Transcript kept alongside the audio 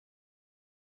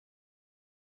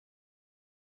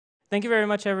Thank you very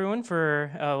much, everyone,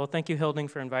 well, thank you, Hilding,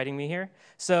 for inviting me here.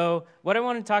 So what I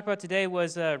wanted to talk about today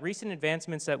was recent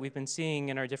advancements that we've been seeing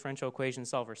in our differential equation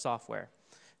solver software.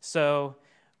 So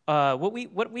what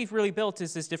we've really built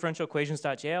is this differential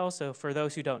equations.jl. So for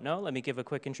those who don't know, let me give a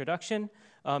quick introduction.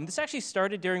 This actually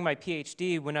started during my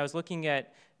PhD when I was looking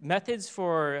at methods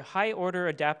for high-order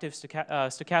adaptive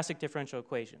stochastic differential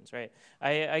equations, right?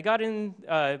 I got in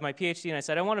my PhD and I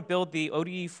said, I want to build the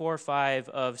ODE 4.5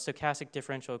 of stochastic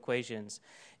differential equations.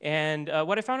 And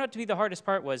what I found out to be the hardest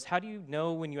part was, how do you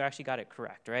know when you actually got it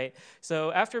correct, right?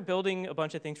 So after building a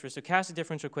bunch of things for stochastic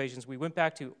differential equations, we went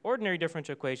back to ordinary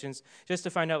differential equations just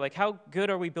to find out, like, how good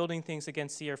are we building things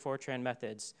against C or Fortran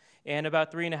methods? And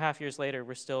about 3.5 years later,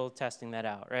 we're still testing that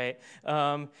out, right?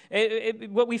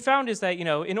 What we found is that,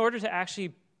 in order to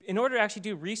actually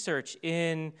do research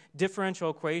in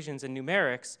differential equations and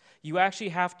numerics, you actually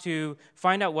have to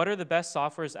find out what are the best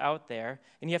softwares out there,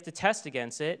 and you have to test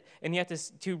against it, and you have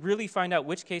to really find out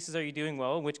which cases are you doing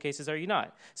well and which cases are you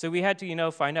not. So we had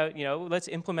to find out, let's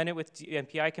implement it with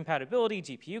MPI compatibility,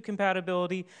 GPU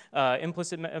compatibility,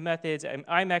 implicit methods,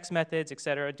 IMAX methods, et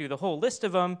cetera, do the whole list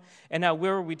of them, and now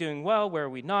where are we doing well, where are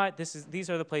we not? These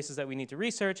are the places that we need to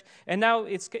research, and now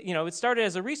it started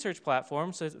as a research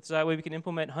platform, so that way we can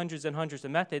implement hundreds and hundreds of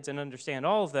methods and understand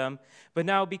all of them. But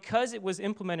now, because it was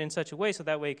implemented in such a way so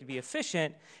that way it could be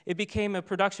efficient, it became a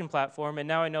production platform, and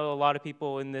now I know a lot of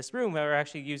people in this room are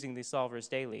actually using these solvers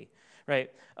daily.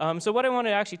 Right. So what I want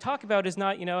to actually talk about is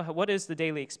not, what is the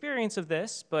daily experience of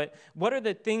this, but what are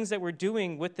the things that we're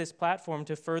doing with this platform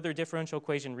to further differential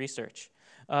equation research.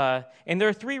 And there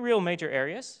are three real major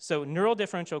areas. So neural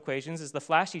differential equations is the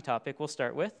flashy topic we'll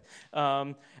start with.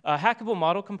 A hackable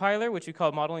model compiler, which we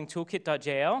call modeling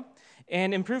toolkit.jl,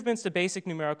 and improvements to basic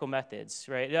numerical methods,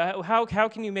 right? How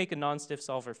can you make a non-stiff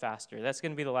solver faster? That's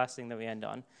going to be the last thing that we end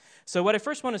on. So what I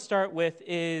first want to start with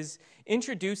is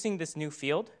introducing this new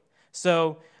field.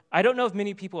 So I don't know if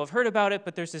many people have heard about it,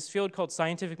 but there's this field called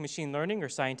scientific machine learning or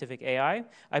scientific AI.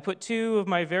 I put two of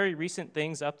my very recent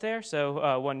things up there.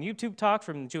 So one YouTube talk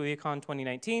from JuliaCon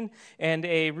 2019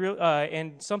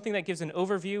 and something that gives an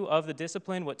overview of the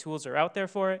discipline, what tools are out there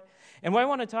for it. And what I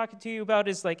want to talk to you about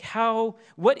is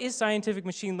what is scientific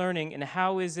machine learning and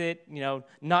how is it,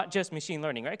 not just machine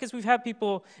learning, right? Because we've had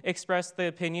people express the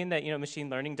opinion that, machine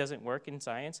learning doesn't work in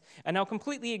science, and I'll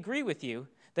completely agree with you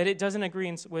that it doesn't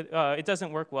it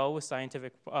doesn't work well with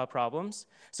scientific problems.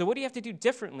 So what do you have to do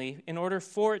differently in order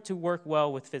for it to work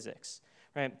well with physics,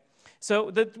 right?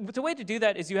 So the way to do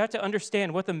that is you have to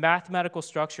understand what the mathematical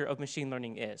structure of machine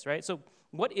learning is, right? So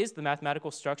what is the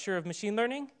mathematical structure of machine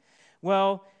learning?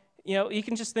 Well, you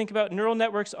can just think about neural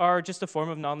networks are just a form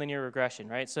of nonlinear regression,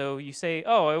 right? So you say,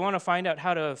 oh, I want to find out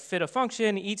how to fit a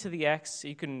function, e to the x.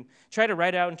 You can try to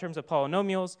write it out in terms of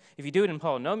polynomials. If you do it in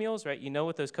polynomials, right, you know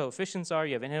what those coefficients are.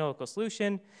 You have an analytical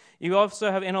solution. You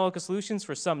also have analytical solutions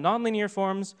for some nonlinear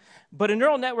forms. But a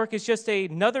neural network is just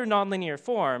another nonlinear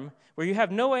form where you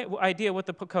have no idea what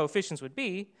the coefficients would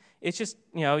be. It's just,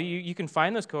 you can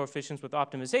find those coefficients with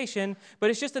optimization,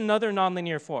 but it's just another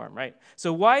nonlinear form, right?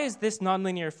 So why is this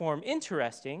nonlinear form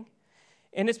interesting?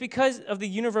 And it's because of the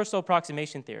universal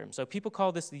approximation theorem. So people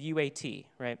call this the U.A.T.,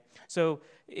 right? So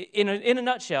in a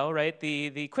nutshell, right,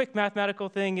 the quick mathematical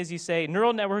thing is you say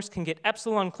neural networks can get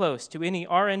epsilon close to any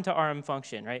Rn to Rm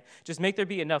function, right? Just make there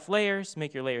be enough layers,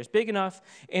 make your layers big enough,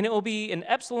 and it will be an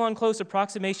epsilon close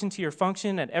approximation to your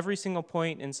function at every single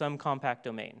point in some compact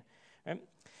domain, right?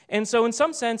 And so in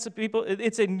some sense,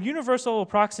 it's a universal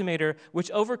approximator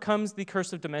which overcomes the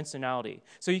curse of dimensionality.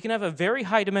 So you can have a very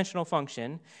high dimensional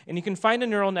function, and you can find a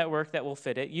neural network that will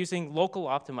fit it using local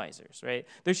optimizers, right?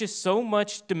 There's just so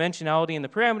much dimensionality in the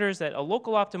parameters that a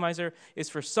local optimizer is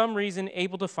for some reason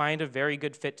able to find a very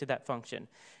good fit to that function.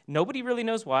 Nobody really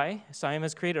knows why. SciM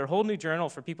has created a whole new journal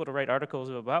for people to write articles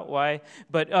about why.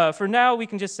 But for now, we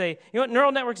can just say,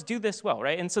 neural networks do this well,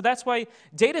 right? And so that's why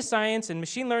data science and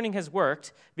machine learning has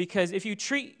worked, because if you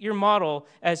treat your model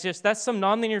as just, that's some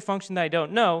nonlinear function that I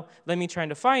don't know, let me try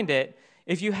to find it.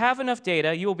 If you have enough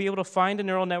data, you will be able to find a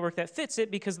neural network that fits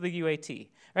it because of the U.A.T.,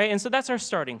 right? And so that's our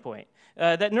starting point.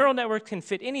 That neural network can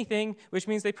fit anything, which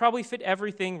means they probably fit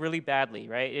everything really badly,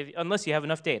 right? Unless you have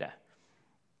enough data.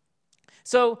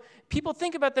 So people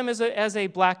think about them as a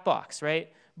black box,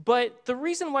 right? But the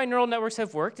reason why neural networks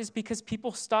have worked is because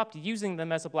people stopped using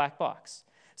them as a black box.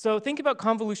 So think about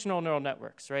convolutional neural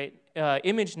networks, right?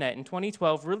 ImageNet in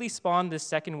 2012 really spawned this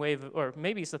second wave, or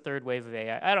maybe it's the third wave of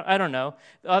AI. I don't know.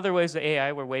 The other waves of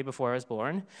AI were way before I was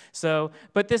born.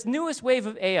 But this newest wave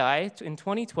of AI in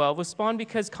 2012 was spawned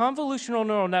because convolutional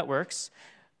neural networks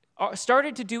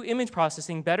started to do image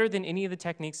processing better than any of the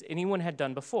techniques anyone had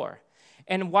done before.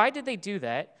 And why did they do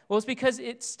that? Well, it's because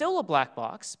it's still a black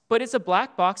box, but it's a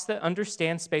black box that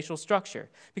understands spatial structure.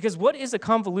 Because what is a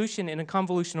convolution in a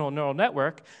convolutional neural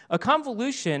network? A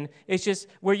convolution is just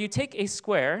where you take a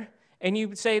square and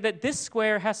you say that this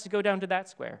square has to go down to that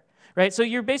square. Right? So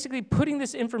you're basically putting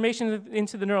this information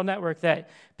into the neural network that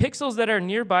pixels that are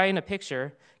nearby in a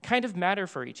picture kind of matter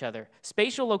for each other.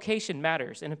 Spatial location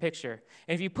matters in a picture.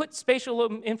 And if you put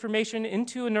spatial information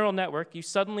into a neural network, you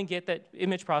suddenly get that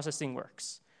image processing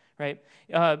works. Right?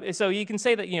 So you can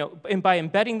say that, by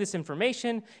embedding this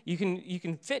information, you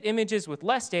can fit images with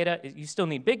less data. You still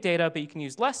need big data, but you can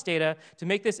use less data to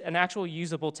make this an actual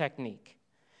usable technique.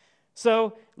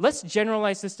 So let's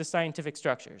generalize this to scientific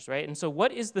structures, right? And so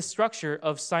what is the structure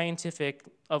of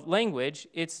language?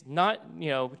 It's not,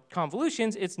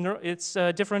 convolutions, it's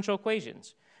differential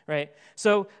equations, right?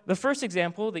 So the first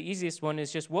example, the easiest one,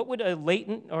 is just what would a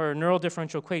latent or neural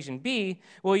differential equation be?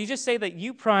 Well, you just say that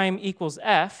u prime equals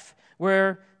f,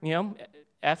 where,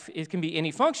 f can be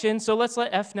any function, so let's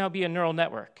let f now be a neural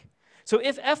network. So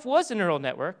if f was a neural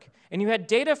network, and you had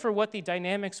data for what the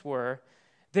dynamics were,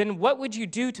 then what would you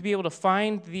do to be able to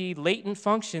find the latent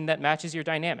function that matches your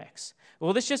dynamics?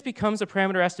 Well, this just becomes a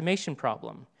parameter estimation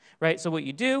problem, right? So what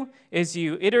you do is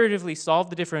you iteratively solve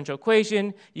the differential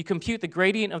equation, you compute the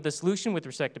gradient of the solution with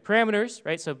respect to parameters,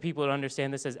 right? So people would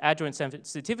understand this as adjoint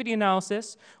sensitivity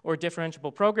analysis or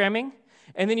differentiable programming,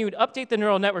 and then you would update the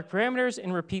neural network parameters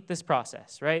and repeat this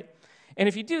process, right? And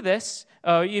if you do this,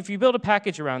 if you build a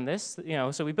package around this,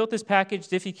 so we built this package,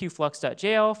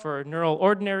 diffeqflux.jl, for neural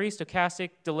ordinary, stochastic,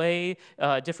 delay,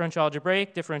 differential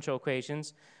algebraic, differential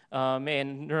equations,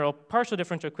 and neural partial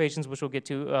differential equations, which we'll get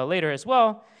to later as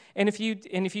well. And if you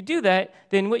do that,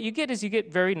 then what you get is you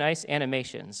get very nice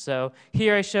animations. So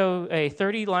here I show a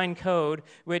 30-line code,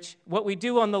 which what we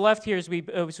do on the left here is we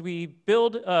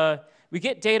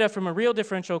get data from a real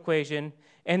differential equation,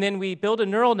 and then we build a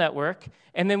neural network,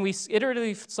 and then we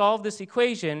iteratively solve this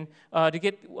equation to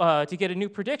get a new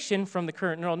prediction from the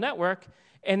current neural network.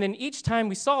 And then each time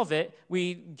we solve it,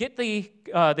 we get the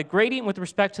gradient with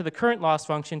respect to the current loss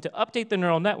function to update the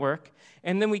neural network,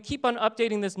 and then we keep on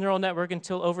updating this neural network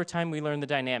until over time we learn the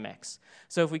dynamics.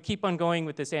 So if we keep on going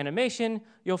with this animation,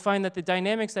 you'll find that the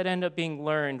dynamics that end up being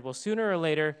learned will sooner or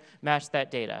later match that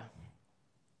data.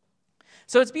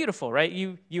 So it's beautiful, right?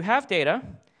 You have data,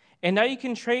 and now you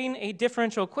can train a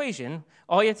differential equation.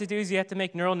 All you have to do is you have to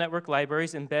make neural network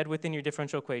libraries embed within your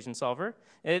differential equation solver.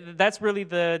 That's really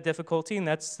the difficulty, and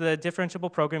that's the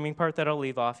differentiable programming part that I'll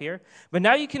leave off here. But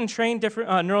now you can train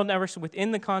different neural networks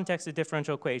within the context of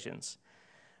differential equations.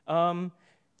 Now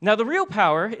the real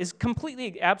power is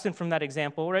completely absent from that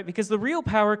example, right? Because the real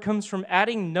power comes from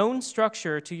adding known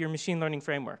structure to your machine learning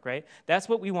framework, right? That's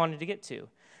what we wanted to get to.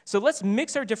 So let's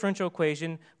mix our differential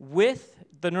equation with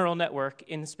the neural network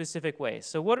in specific ways.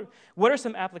 So what are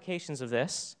some applications of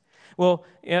this? Well,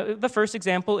 the first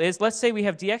example is, let's say we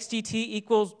have dx dt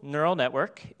equals neural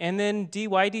network, and then dy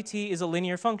dt is a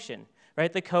linear function,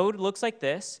 right? The code looks like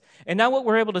this. And now what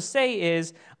we're able to say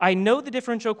is, I know the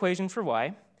differential equation for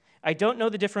y. I don't know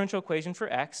the differential equation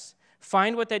for x.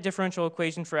 Find what that differential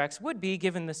equation for x would be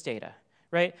given this data.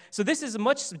 Right? So this is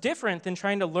much different than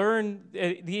trying to learn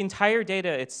the entire data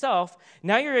itself.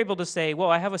 Now you're able to say, well,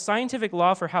 I have a scientific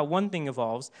law for how one thing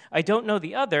evolves. I don't know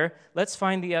the other. Let's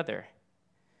find the other.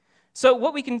 So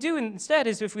what we can do instead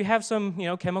is, if we have some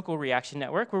chemical reaction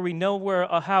network where we know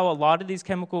how a lot of these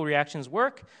chemical reactions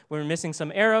work, we're missing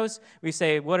some arrows, we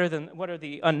say, what are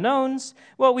the unknowns?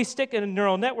 Well, we stick a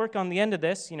neural network on the end of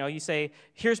this. You say,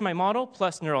 here's my model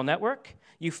plus neural network.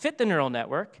 You fit the neural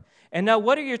network. And now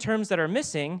what are your terms that are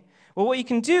missing? Well, what you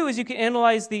can do is you can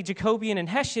analyze the Jacobian and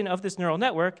Hessian of this neural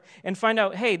network and find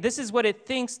out, hey, this is what it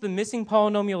thinks the missing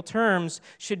polynomial terms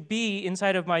should be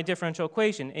inside of my differential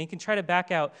equation. And you can try to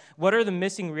back out what are the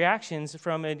missing reactions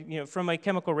from a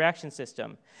chemical reaction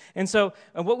system. And so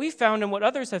what we found, and what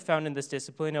others have found in this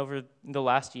discipline over the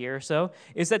last year or so,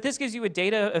 is that this gives you a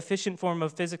data-efficient form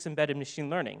of physics-embedded machine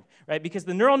learning, right? Because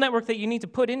the neural network that you need to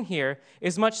put in here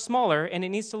is much smaller, and it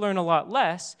needs to learn a lot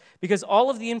less, because all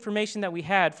of the information that we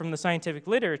had from the scientific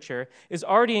literature is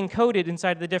already encoded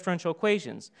inside of the differential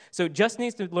equations. So it just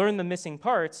needs to learn the missing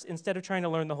parts instead of trying to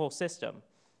learn the whole system.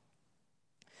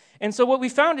 And so what we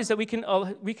found is that we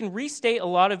can restate a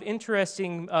lot of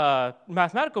interesting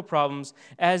mathematical problems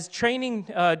as training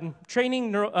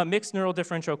mixed neural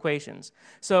differential equations.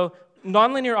 So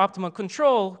nonlinear optimal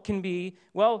control can be,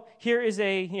 well, here's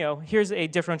a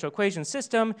differential equation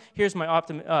system. Here's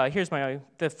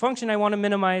the function I want to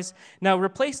minimize. Now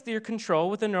replace your control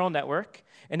with a neural network,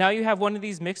 and now you have one of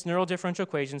these mixed neural differential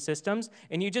equation systems,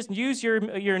 and you just use your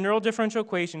neural differential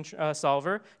equation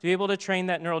solver to be able to train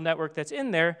that neural network that's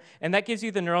in there, and that gives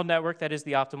you the neural network that is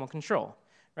the optimal control.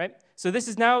 Right? So this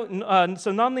is now,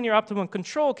 so nonlinear optimal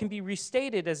control can be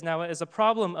restated as a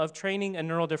problem of training a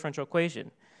neural differential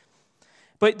equation.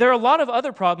 But there are a lot of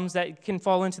other problems that can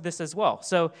fall into this as well.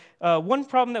 So one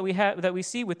problem that we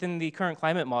see within the current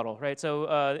climate model, right? So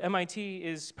MIT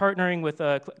is partnering with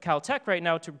Caltech right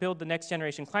now to build the next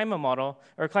generation climate model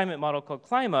called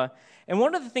CLIMA. And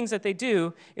one of the things that they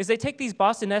do is they take these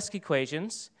Boston-esque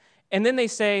equations, and then they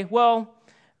say, well,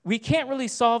 we can't really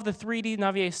solve the 3D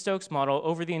Navier-Stokes model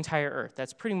over the entire Earth.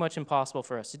 That's pretty much impossible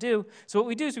for us to do. So what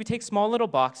we do is we take small little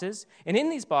boxes, and in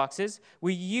these boxes,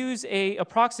 we use an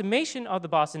approximation of the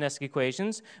Boston-esque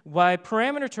equations by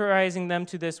parameterizing them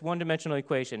to this one-dimensional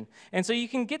equation. And so you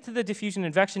can get to the diffusion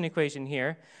advection equation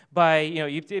here by,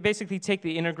 you basically take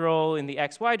the integral in the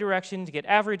xy direction to get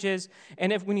averages,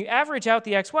 and when you average out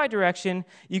the xy direction,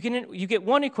 you get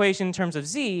one equation in terms of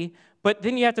z, but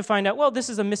then you have to find out, well, this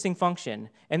is a missing function.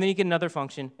 And then you get another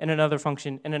function, and another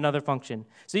function, and another function.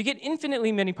 So you get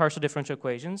infinitely many partial differential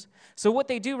equations. So what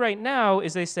they do right now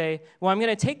is they say, well, I'm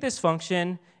going to take this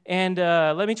function, and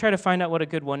let me try to find out what a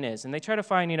good one is. And they try to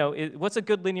find, what's a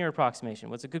good linear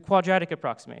approximation? What's a good quadratic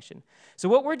approximation? So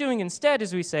what we're doing instead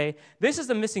is we say, this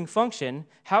is a missing function.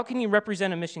 How can you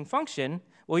represent a missing function?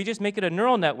 Well, you just make it a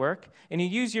neural network, and you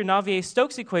use your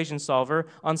Navier-Stokes equation solver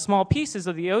on small pieces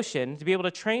of the ocean to be able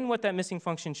to train what that missing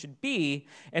function should be,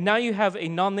 and now you have a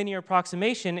nonlinear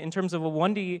approximation in terms of a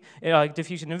 1D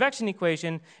diffusion advection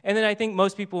equation, and then I think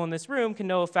most people in this room can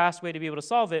know a fast way to be able to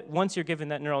solve it once you're given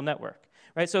that neural network.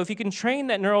 Right? So if you can train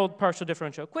that neural partial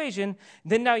differential equation,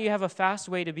 then now you have a fast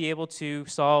way to be able to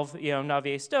solve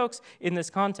Navier-Stokes in this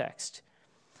context.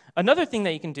 Another thing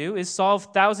that you can do is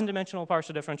solve 1,000-dimensional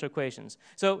partial differential equations.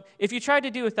 So if you tried to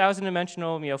do a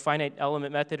 1,000-dimensional finite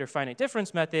element method or finite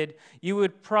difference method, you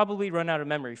would probably run out of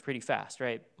memory pretty fast,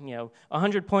 right?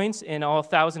 100 points in all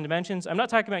 1,000 dimensions. I'm not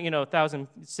talking about 1,000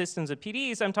 systems of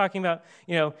PDEs. I'm talking about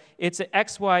it's a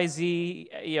x, y, z,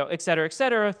 et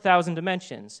cetera, 1,000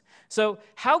 dimensions. So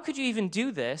how could you even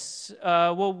do this?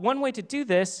 Well, one way to do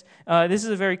this, this is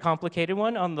a very complicated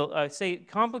one. Say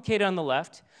complicated on the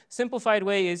left. Simplified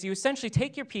way is you essentially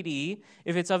take your PDE,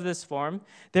 if it's of this form.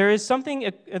 There is something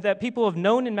that people have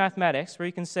known in mathematics where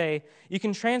you can say, you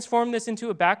can transform this into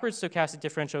a backwards stochastic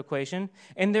differential equation,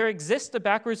 and there exists a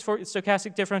backwards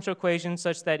stochastic differential equation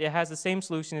such that it has the same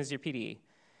solution as your PDE.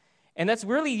 And that's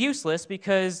really useless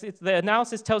because the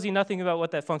analysis tells you nothing about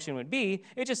what that function would be.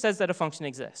 It just says that a function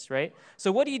exists, right? So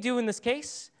what do you do in this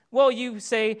case? Well, you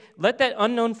say, let that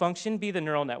unknown function be the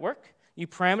neural network. You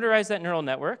parameterize that neural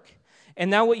network. And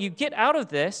now what you get out of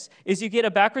this is you get a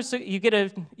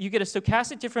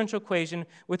stochastic differential equation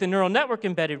with a neural network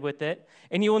embedded with it,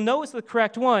 and you will know it's the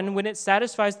correct one when it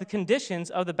satisfies the conditions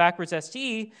of the backwards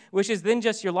SDE, which is then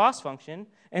just your loss function.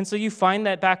 And so you find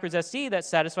that backwards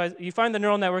SDE you find the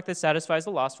neural network that satisfies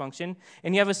the loss function,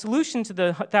 and you have a solution to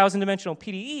the 1,000-dimensional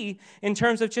PDE in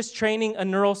terms of just training a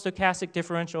neural stochastic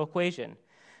differential equation.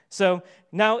 So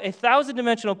now a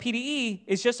 1,000-dimensional PDE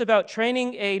is just about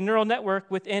training a neural network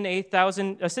within a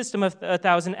system of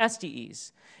 1,000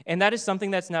 SDEs. And that is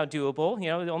something that's now doable.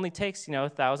 It only takes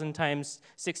 1,000 times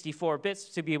 64 bits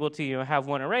to be able to have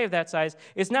one array of that size.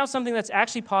 It's now something that's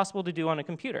actually possible to do on a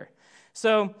computer.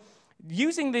 So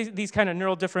using these kind of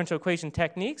neural differential equation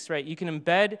techniques, right, you can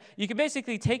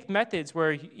basically take methods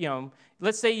where,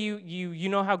 let's say you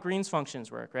know how Green's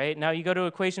functions work, right? Now you go to an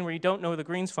equation where you don't know the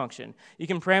Green's function. You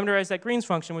can parameterize that Green's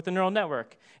function with a neural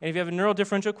network. And if you have a neural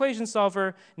differential equation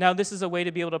solver, now this is a way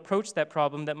to be able to approach that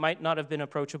problem that might not have been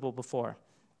approachable before.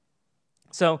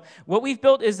 So what we've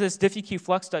built is this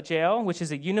diffeqflux.jl, which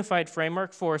is a unified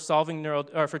framework for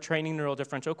training neural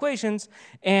differential equations,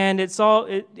 and it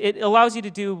allows you to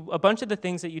do a bunch of the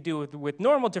things that you do with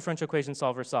normal differential equation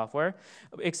solver software,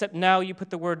 except now you put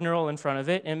the word neural in front of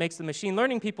it, and it makes the machine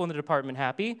learning people in the department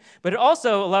happy. But it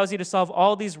also allows you to solve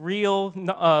all these real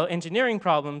engineering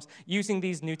problems using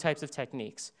these new types of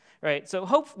techniques. Right,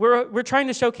 so we're trying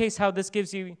to showcase how this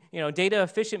gives you,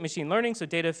 data-efficient machine learning, so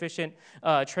data-efficient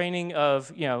training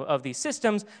of these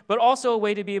systems, but also a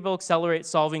way to be able to accelerate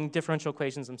solving differential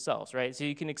equations themselves, right? So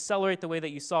you can accelerate the way that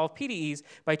you solve PDEs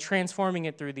by transforming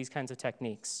it through these kinds of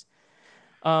techniques.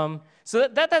 So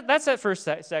that's that first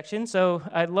section. So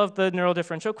I love the neural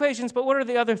differential equations, but what are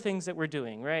the other things that we're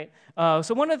doing, right?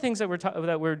 So one of the things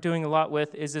that we're doing a lot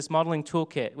with is this modeling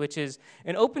toolkit, which is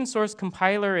an open source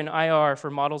compiler and IR for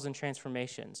models and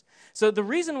transformations. So the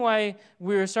reason why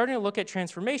we're starting to look at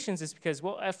transformations is because,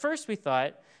 well, at first we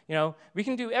thought, we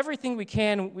can do everything we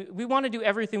can. We want to do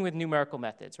everything with numerical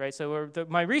methods, right? So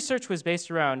my research was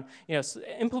based around,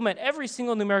 implement every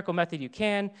single numerical method you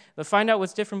can, find out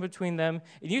what's different between them,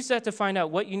 and use that to find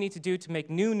out what you need to do to make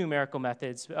new numerical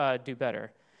methods do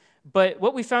better. But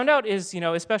what we found out is,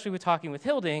 especially with talking with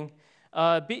Hilding,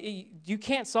 you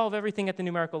can't solve everything at the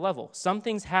numerical level. Some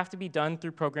things have to be done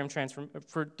through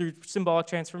through symbolic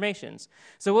transformations.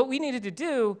 So what we needed to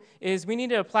do is we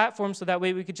needed a platform so that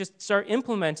way we could just start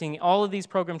implementing all of these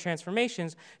program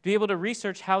transformations to be able to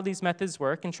research how these methods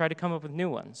work and try to come up with new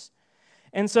ones.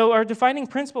 And so our defining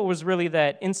principle was really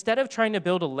that instead of trying to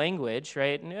build a language,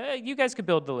 right, you guys could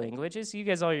build the languages, you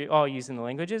guys are all using the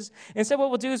languages. Instead what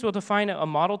we'll do is we'll define a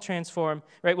model transform,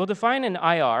 right, we'll define an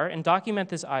IR and document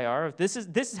this IR. This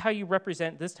is how you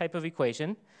represent this type of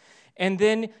equation. And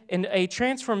then a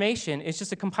transformation is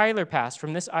just a compiler pass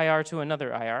from this IR to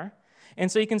another IR. And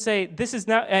so you can say this is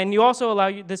now, and you also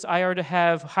allow this IR to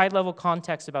have high-level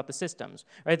context about the systems,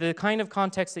 right? The kind of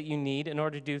context that you need in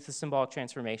order to do the symbolic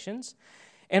transformations.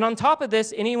 And on top of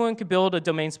this, anyone could build a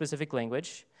domain-specific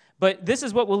language. But this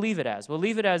is what we'll leave it as. We'll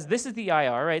leave it as this is the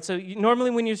IR, right? So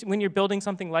normally when you're building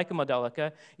something like a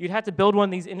modelica, you'd have to build one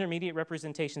of these intermediate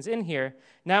representations in here.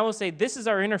 Now we'll say this is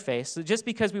our interface, so just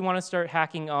because we want to start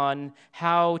hacking on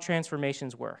how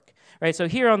transformations work. Right, so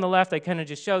here on the left, I kind of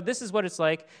just showed this is what it's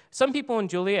like. Some people in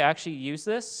Julia actually use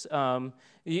this as an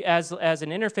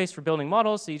interface for building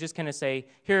models. So you just kind of say,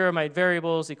 here are my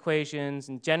variables, equations,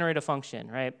 and generate a function,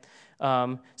 right?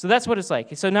 So that's what it's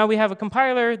like. So now we have a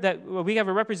compiler we have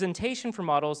a representation for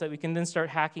models that we can then start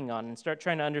hacking on and start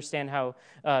trying to understand how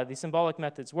the symbolic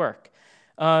methods work.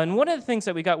 And one of the things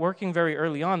that we got working very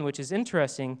early on, which is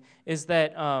interesting, is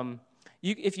that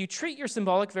if you treat your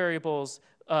symbolic variables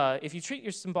if you treat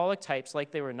your symbolic types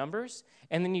like they were numbers,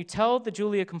 and then you tell the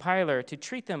Julia compiler to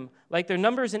treat them like they're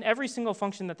numbers in every single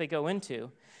function that they go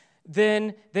into,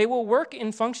 then they will work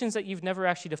in functions that you've never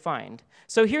actually defined.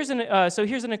 So here's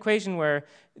an equation where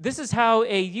this is how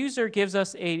a user gives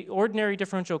us an ordinary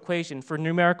differential equation for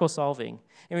numerical solving.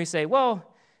 And we say, well,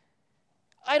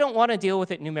 I don't want to deal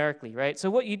with it numerically, right? So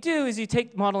what you do is you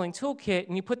take the modeling toolkit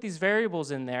and you put these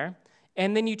variables in there,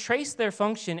 and then you trace their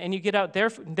function, and you get out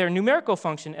their numerical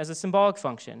function as a symbolic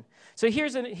function. So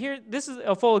this is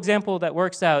a full example that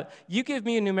works out. You give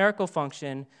me a numerical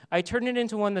function. I turn it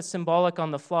into one that's symbolic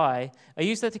on the fly. I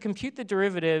use that to compute the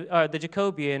derivative, the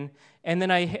Jacobian, and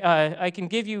then I can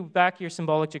give you back your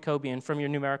symbolic Jacobian from your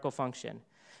numerical function.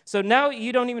 So now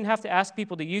you don't even have to ask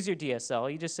people to use your DSL.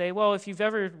 You just say, well, if you've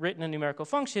ever written a numerical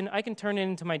function, I can turn it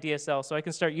into my DSL so I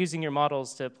can start using your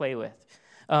models to play with.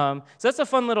 So that's a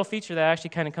fun little feature that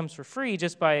actually kind of comes for free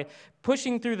just by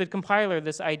pushing through the compiler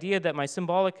this idea that my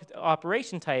symbolic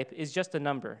operation type is just a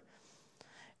number.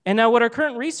 And now what our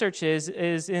current research is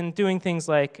in doing things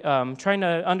like trying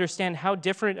to understand how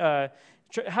different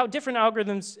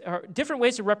algorithms, or different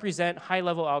ways to represent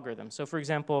high-level algorithms. So for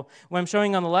example, what I'm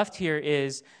showing on the left here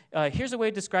is, here's a way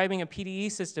of describing a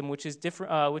PDE system which is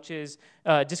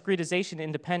discretization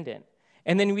independent.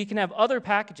 And then we can have other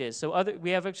packages. So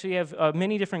we actually have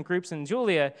many different groups in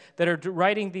Julia that are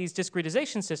writing these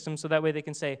discretization systems so that way they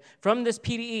can say, from this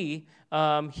PDE,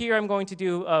 here I'm going to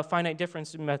do a finite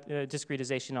difference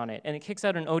discretization on it. And it kicks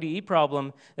out an ODE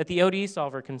problem that the ODE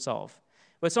solver can solve.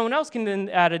 But someone else can then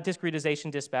add a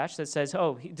discretization dispatch that says,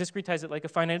 oh, discretize it like a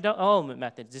finite element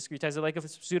method, discretize it like a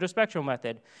pseudospectral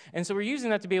method. And so we're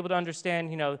using that to be able to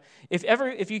understand,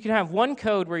 if you can have one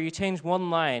code where you change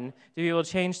one line to be able to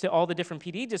change to all the different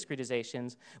PD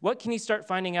discretizations, what can you start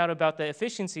finding out about the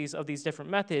efficiencies of these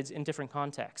different methods in different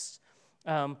contexts?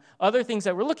 Other things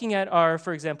that we're looking at are,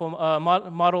 for example,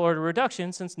 model order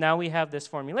reduction, since now we have this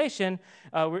formulation,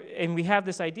 and we have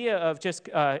this idea of just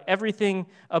everything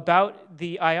about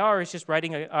the IR is just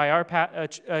writing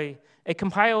a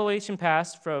compilation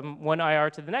pass from one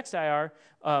IR to the next IR.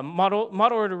 Model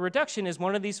order reduction is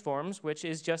one of these forms, which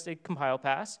is just a compile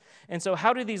pass. And so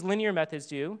how do these linear methods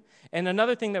do? And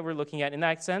another thing that we're looking at in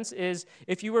that sense is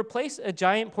if you replace a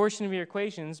giant portion of your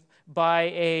equations by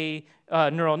a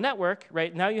neural network,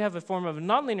 right, now you have a form of a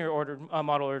nonlinear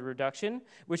model order reduction,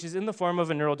 which is in the form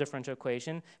of a neural differential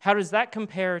equation. How does that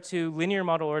compare to linear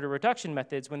model order reduction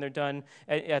methods when they're done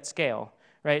at scale?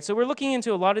 Right, so we're looking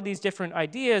into a lot of these different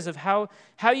ideas of how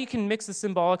you can mix the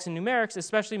symbolics and numerics,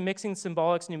 especially mixing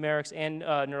symbolics, numerics, and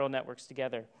neural networks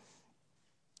together.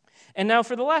 And now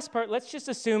for the last part, let's just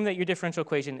assume that your differential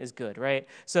equation is good, right?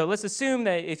 So let's assume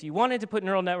that if you wanted to put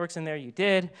neural networks in there, you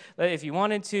did. If you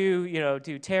wanted to,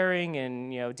 do tearing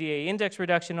and, DA index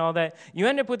reduction, all that, you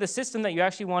end up with a system that you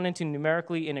actually wanted to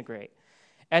numerically integrate.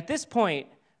 At this point,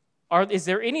 is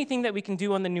there anything that we can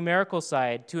do on the numerical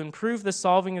side to improve the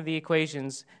solving of the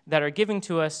equations that are given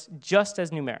to us just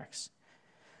as numerics?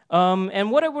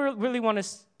 And what I really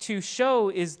want to show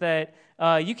is that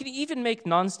you can even make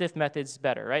non-stiff methods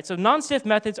better, right? So non-stiff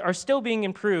methods are still being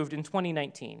improved in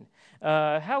 2019.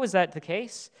 How is that the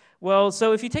case? Well,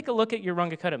 so if you take a look at your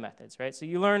Runge-Kutta methods, right? So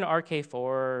you learn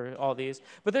RK4, all these,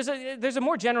 but there's a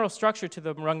more general structure to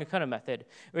the Runge-Kutta method,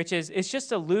 which is it's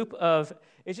just a loop of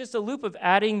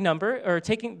adding number or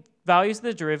taking values of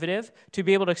the derivative to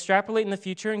be able to extrapolate in the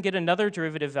future and get another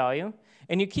derivative value,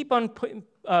 and you keep on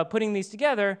putting these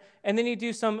together, and then you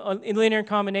do some linear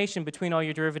combination between all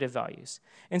your derivative values.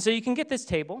 And so you can get this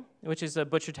table, which is a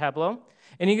Butcher tableau,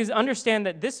 and you can understand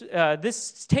that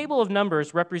this table of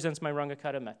numbers represents my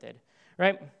Runge-Kutta method,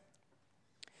 right?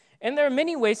 And there are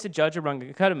many ways to judge a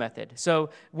Runge-Kutta method. So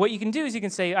what you can do is you can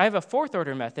say, I have a fourth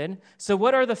order method, so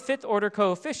what are the fifth order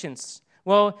coefficients?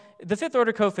 Well, the fifth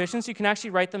order coefficients, you can actually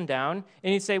write them down,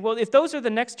 and you say, well, if those are the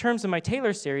next terms of my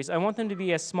Taylor series, I want them to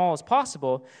be as small as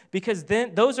possible, because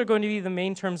then those are going to be the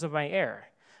main terms of my error.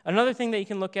 Another thing that you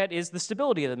can look at is the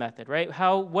stability of the method, right?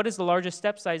 What is the largest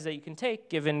step size that you can take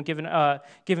given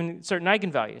certain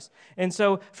eigenvalues? And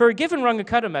so for a given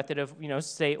Runge-Kutta method of,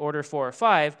 say order 4 or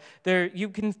 5, you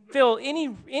can fill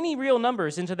any real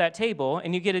numbers into that table,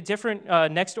 and you get a different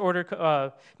next order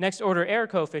error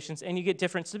coefficients, and you get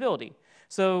different stability.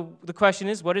 So the question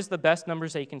is, what is the best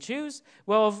numbers that you can choose?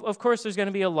 Well, of course, there's going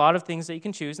to be a lot of things that you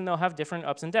can choose, and they'll have different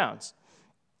ups and downs.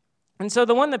 And so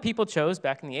the one that people chose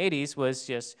back in the 80s was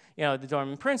just, the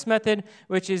Dorman-Prince method,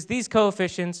 which is these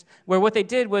coefficients, where what they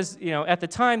did was, at the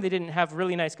time, they didn't have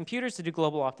really nice computers to do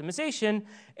global optimization,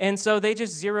 and so they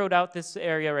just zeroed out this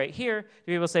area right here to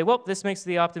be able to say, well, this makes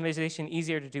the optimization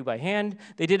easier to do by hand.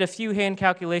 They did a few hand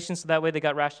calculations, so that way they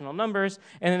got rational numbers,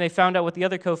 and then they found out what the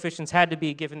other coefficients had to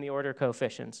be given the order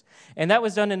coefficients. And that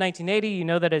was done in 1980. You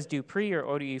know that as Dupree or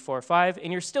ODE45,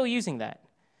 and you're still using that.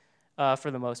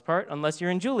 For the most part, unless you're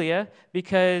in Julia,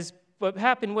 because what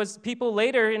happened was people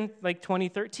later in like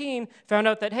 2013 found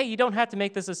out that, hey, you don't have to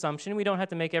make this assumption. We don't have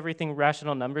to make everything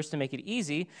rational numbers to make it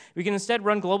easy. We can instead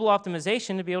run global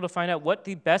optimization to be able to find out what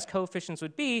the best coefficients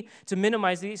would be to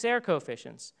minimize these error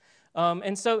coefficients.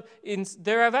 And so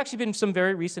there have actually been some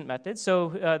very recent methods.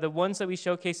 So the ones that we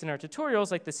showcase in our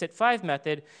tutorials, like the SIT5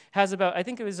 method, has about, I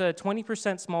think it was a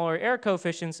 20% smaller error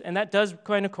coefficients, and that does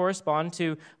kind of correspond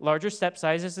to larger step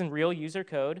sizes in real user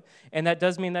code, and that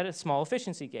does mean that it's small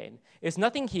efficiency gain. It's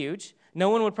nothing huge. No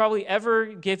one would probably ever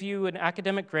give you an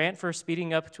academic grant for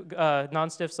speeding up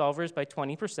non-stiff solvers by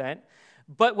 20%.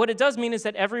 But what it does mean is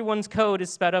that everyone's code is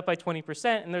sped up by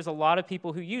 20%, and there's a lot of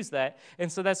people who use that, and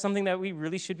so that's something that we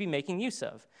really should be making use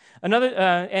of.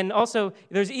 And also,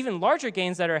 there's even larger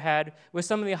gains that are had with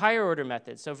some of the higher order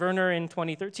methods. So Werner in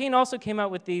 2013 also came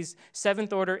out with these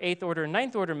 7th order, 8th order,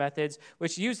 9th order methods,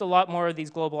 which used a lot more of these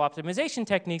global optimization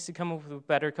techniques to come up with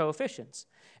better coefficients.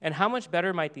 And how much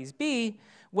better might these be?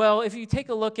 Well, if you take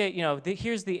a look at,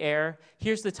 here's the error,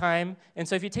 here's the time, and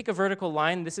so if you take a vertical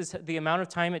line, this is the amount of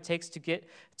time it takes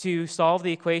to solve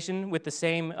the equation with the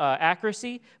same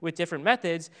accuracy with different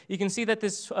methods. You can see that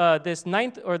this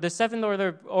 9th or the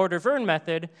 7th order Verne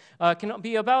method can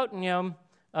be about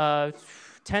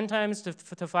 10 times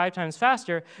to 5 times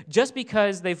faster, just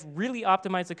because they've really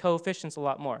optimized the coefficients a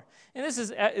lot more. And this is,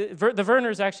 the Werner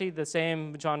is actually the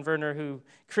same John Werner who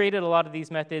created a lot of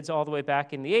these methods all the way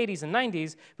back in the 80s and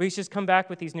 90s, but he's just come back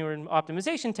with these newer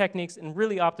optimization techniques and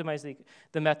really optimize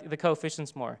the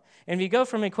coefficients more. And if you go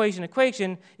from equation to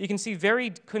equation, you can see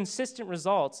very consistent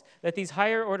results that these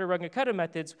higher order Runge-Kutta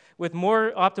methods with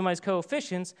more optimized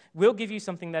coefficients will give you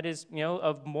something that is,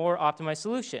 a more optimized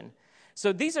solution.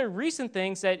 So these are recent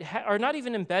things that are not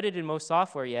even embedded in most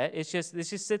software yet. This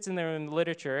just sits in there in the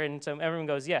literature, and so everyone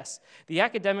goes, yes, the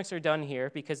academics are done here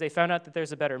because they found out that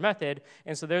there's a better method,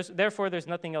 and so therefore there's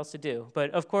nothing else to do. But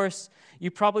of course,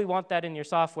 you probably want that in your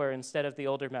software instead of the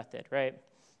older method, right?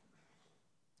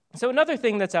 So another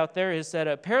thing that's out there is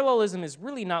that parallelism is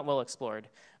really not well explored.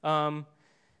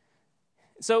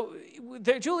 So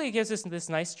Julia gives us this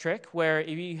nice trick where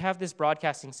you have this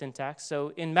broadcasting syntax.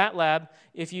 So in MATLAB,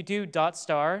 if you do dot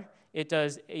star, it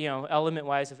does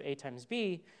element-wise of A times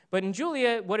B. But in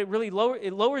Julia, what it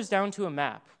lowers down to a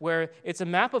map, where it's a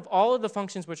map of all of the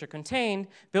functions which are contained,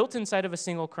 built inside of a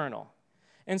single kernel.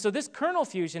 And so this kernel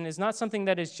fusion is not something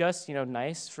that is just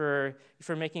nice for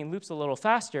making loops a little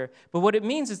faster. But what it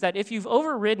means is that if you've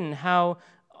overridden how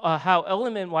how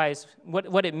element-wise,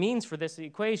 what it means for this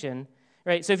equation,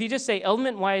 right? So if you just say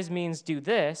element-wise means do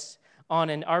this on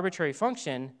an arbitrary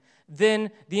function,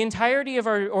 then the entirety of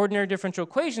our ordinary differential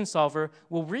equation solver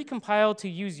will recompile to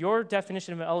use your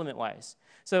definition of element-wise.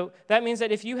 So that means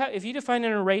that if you define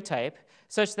an array type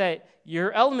such that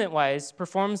your element-wise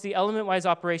performs the element-wise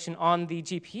operation on the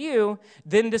GPU,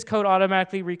 then this code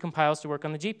automatically recompiles to work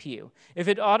on the GPU.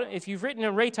 If you've written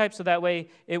an array type so that way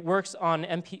it works on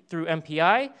through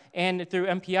MPI, and through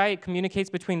MPI it communicates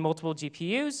between multiple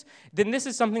GPUs, then this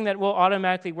is something that will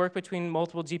automatically work between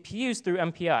multiple GPUs through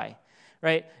MPI.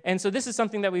 Right? And so this is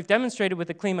something that we've demonstrated with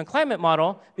the Klima climate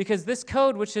model, because this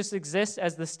code, which just exists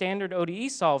as the standard ODE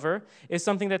solver, is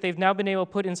something that they've now been able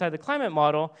to put inside the climate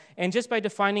model, and just by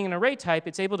defining an array type,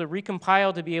 it's able to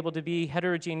recompile to be able to be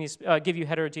heterogeneous, give you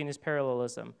heterogeneous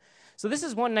parallelism. So this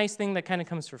is one nice thing that kind of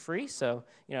comes for free. So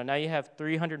now you have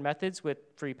 300 methods with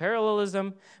free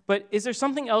parallelism. But is there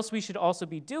something else we should also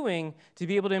be doing to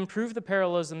be able to improve the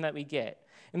parallelism that we get?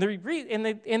 And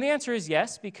the answer is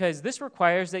yes, because this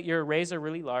requires that your arrays are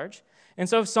really large. And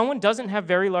so if someone doesn't have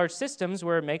very large systems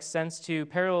where it makes sense to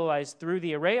parallelize through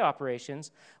the array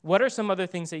operations, what are some other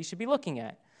things that you should be looking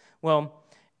at? Well,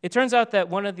 it turns out that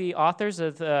one of the authors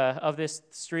of this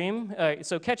stream,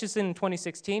 so Ketchison in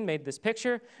 2016 made this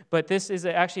picture, but this is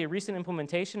actually a recent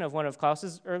implementation of one of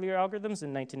Klaus's earlier algorithms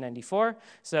in 1994.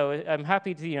 So I'm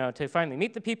happy to, to finally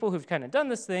meet the people who've kind of done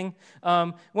this thing.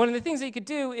 One of the things that you could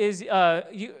do is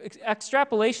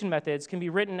extrapolation methods can be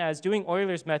written as doing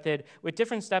Euler's method with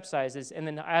different step sizes and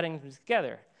then adding them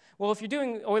together. Well, if you're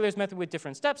doing Euler's method with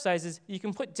different step sizes, you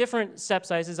can put different step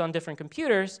sizes on different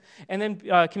computers and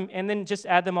then just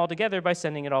add them all together by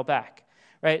sending it all back.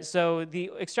 Right? So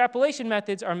the extrapolation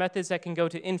methods are methods that can go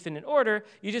to infinite order.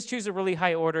 You just choose a really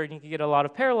high order and you can get a lot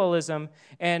of parallelism.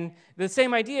 And the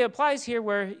same idea applies here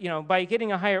where, by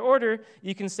getting a higher order,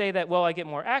 you can say that, well, I get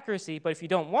more accuracy, but if you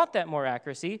don't want that more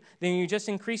accuracy, then you just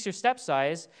increase your step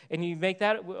size and you make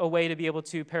that a way to be able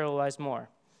to parallelize more.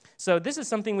 So this is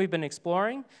something we've been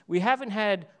exploring. We haven't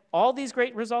had all these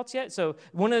great results yet. So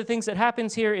one of the things that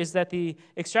happens here is that the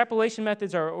extrapolation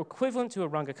methods are equivalent to a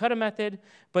Runge-Kutta method,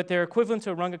 but they're equivalent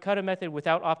to a Runge-Kutta method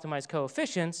without optimized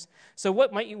coefficients. So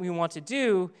what might we want to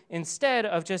do instead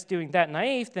of just doing that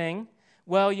naive thing?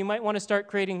 Well, you might want to start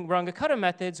creating Runge-Kutta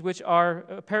methods which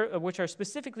are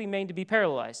specifically made to be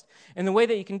parallelized. And the way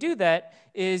that you can do that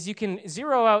is you can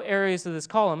zero out areas of this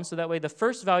column, so that way the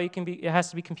first value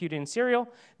has to be computed in serial.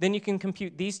 Then you can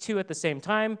compute these two at the same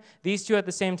time, these two at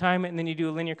the same time, and then you do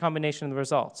a linear combination of the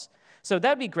results. So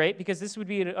that'd be great, because this would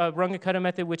be a Runge-Kutta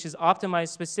method which is optimized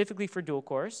specifically for dual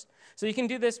cores. So you can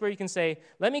do this where you can say,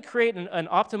 let me create an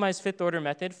optimized fifth order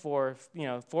method for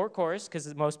 4 cores,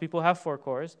 because most people have 4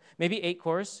 cores, maybe 8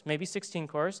 cores, maybe 16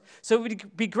 cores. So it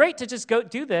would be great to just go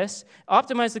do this,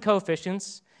 optimize the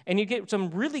coefficients, and you get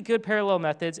some really good parallel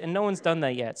methods, and no one's done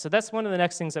that yet. So that's one of the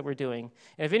next things that we're doing.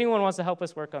 And if anyone wants to help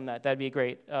us work on that, that'd be a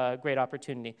great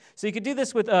opportunity. So you could do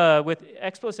this with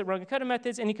explicit Runge-Kutta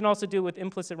methods, and you can also do it with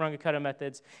implicit Runge-Kutta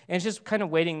methods, and it's just kind of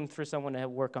waiting for someone to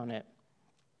work on it.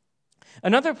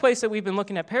 Another place that we've been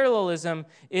looking at parallelism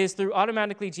is through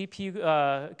automatic GPU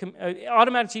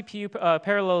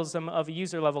parallelism of a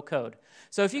user-level code.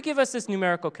 So if you give us this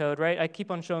numerical code, right? I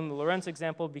keep on showing the Lorentz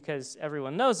example because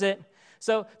everyone knows it.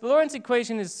 So the Lorentz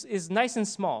equation is nice and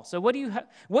small. So what do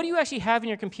you actually have in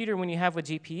your computer when you have a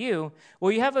GPU?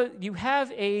 Well, you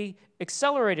have a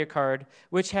accelerator card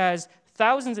which has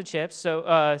thousands of chips.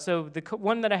 So the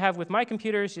one that I have with my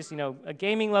computer is just a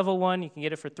gaming level one. You can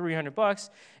get it for $300,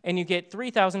 and you get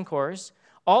 3,000 cores.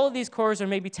 All of these cores are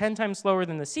maybe 10 times slower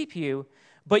than the CPU,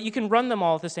 but you can run them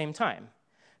all at the same time.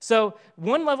 So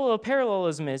one level of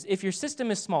parallelism is if your system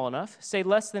is small enough, say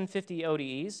less than 50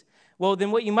 ODEs, well,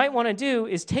 then what you might want to do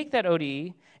is take that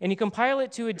ODE and you compile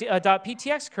it to a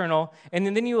 .ptx kernel, and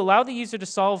then you allow the user to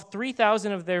solve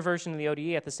 3,000 of their version of the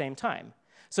ODE at the same time.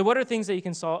 So what are things that you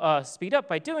can speed up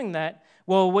by doing that?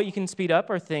 Well, what you can speed up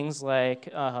are things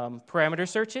like parameter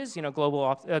searches,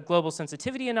 global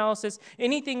sensitivity analysis,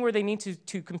 anything where they need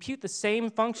to compute the same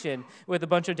function with a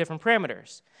bunch of different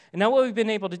parameters. And now what we've been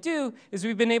able to do is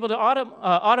we've been able to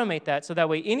automate that, so that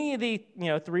way any of the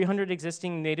 300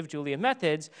 existing native Julia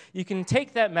methods, you can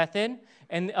take that method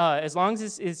And as long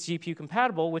as it's GPU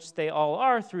compatible, which they all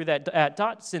are through that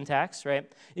dot syntax,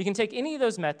 right? You can take any of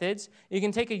those methods. You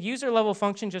can take a user-level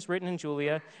function just written in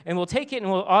Julia, and we'll take it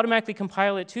and we'll automatically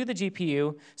compile it to the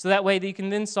GPU, so that way that you can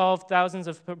then solve thousands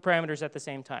of parameters at the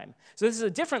same time. So this is a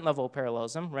different level of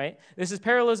parallelism, right? This is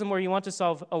parallelism where you want to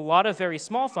solve a lot of very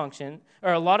small function,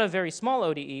 or a lot of very small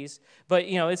ODEs, but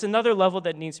it's another level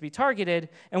that needs to be targeted.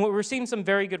 And what we're seeing some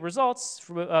very good results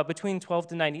for, between 12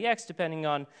 to 90x, depending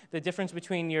on the difference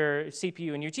between your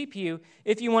CPU and your GPU,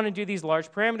 if you want to do these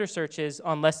large parameter searches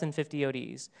on less than 50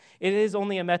 ODEs. It is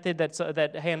only a method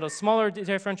that handles smaller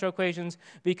differential equations,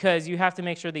 because you have to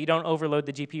make sure that you don't overload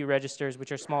the GPU registers,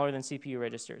 which are smaller than CPU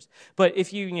registers. But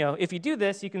if you do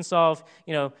this, you can solve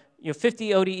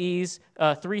 50 ODEs,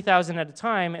 3,000 at a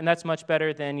time, and that's much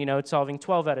better than solving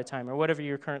 12 at a time, or whatever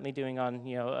you're currently doing on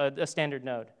a standard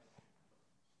node.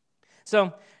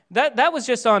 So that was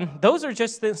just on, those are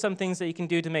just some things that you can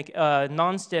do to make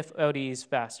non-stiff ODEs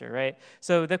faster, right?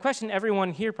 So the question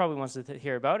everyone here probably wants to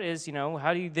hear about is,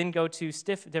 how do you then go to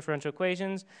stiff differential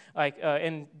equations?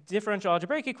 And differential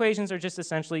algebraic equations are just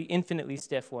essentially infinitely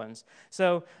stiff ones.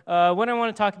 So what I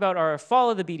want to talk about are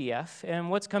follow the BDF and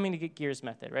what's coming to get Gears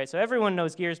method, right? So everyone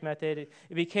knows Gears method.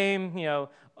 It became,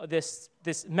 this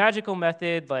magical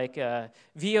method like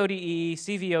VODE,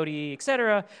 CVODE,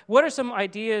 etc. What are some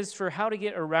ideas for how to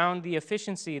get around the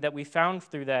efficiency that we found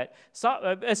through that?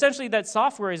 Essentially, that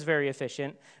software is very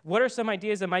efficient. What are some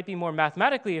ideas that might be more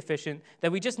mathematically efficient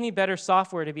that we just need better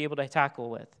software to be able to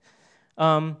tackle with?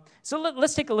 So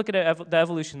let's take a look at the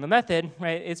evolution of the method,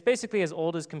 right? It's basically as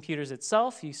old as computers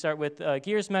itself. You start with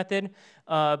Gears method,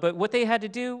 but what they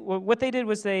did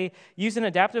was they used an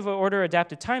adaptive order,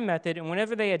 adaptive time method, and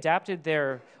whenever they adapted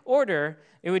their order,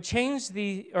 it would change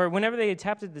whenever they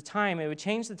adapted the time, it would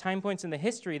change the time points in the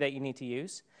history that you need to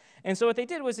use. And so what they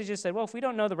did was they just said, well, if we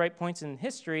don't know the right points in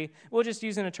history, we'll just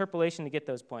use an interpolation to get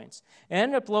those points. It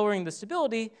ended up lowering the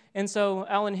stability, and so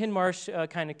Alan Hindmarsh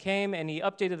kind of came and he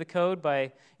updated the code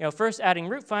by first adding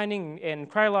root finding and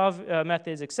Krylov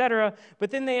methods, etc. But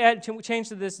then they changed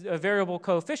to this variable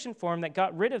coefficient form that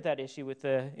got rid of that issue with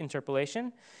the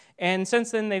interpolation. And since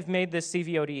then, they've made this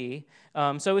CVODE.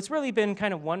 So it's really been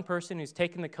kind of one person who's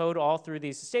taken the code all through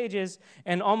these stages,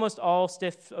 and almost all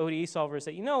stiff ODE solvers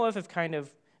that you know of have kind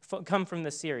of come from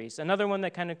this series. Another one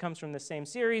that kind of comes from the same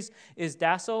series is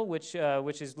Dassel,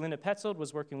 which is Linda Petzold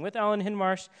was working with Alan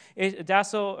Hindmarsh.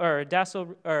 Dassel or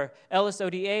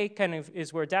LSODA kind of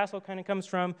is where Dassel kind of comes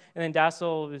from, and then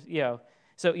Dassel,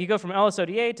 so you go from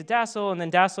LSODA to Dassel, and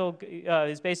then Dassel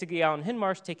is basically Alan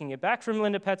Hindmarsh taking it back from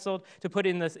Linda Petzold to put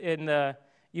in the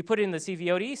you put in the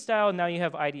CVODE style, and now you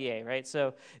have IDA, right?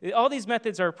 So all these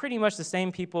methods are pretty much the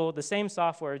same people, the same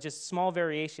software, just small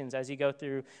variations as you go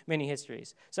through many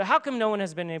histories. So how come no one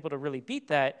has been able to really beat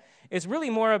that? It's really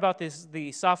more about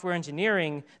the software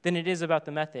engineering than it is about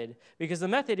the method. Because the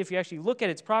method, if you actually look at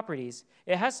its properties,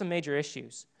 it has some major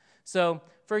issues. So,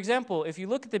 for example, if you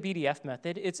look at the BDF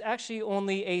method, it's actually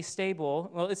only A-stable.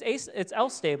 Well, it's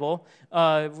L-stable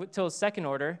till second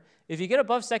order. If you get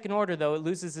above second order, though, it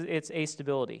loses its A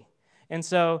stability. And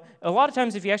so a lot of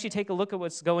times, if you actually take a look at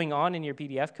what's going on in your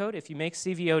BDF code, if you make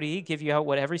CVODE give you out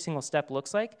what every single step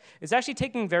looks like, it's actually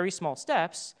taking very small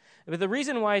steps. But the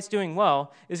reason why it's doing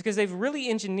well is because they've really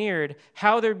engineered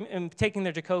how they're taking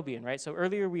their Jacobian, right? So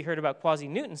earlier we heard about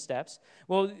quasi-Newton steps.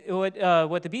 Well, what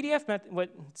the BDF method,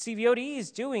 what CVODE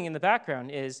is doing in the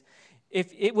background is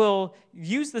if it will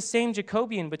use the same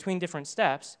Jacobian between different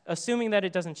steps, assuming that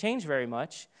it doesn't change very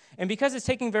much. And because it's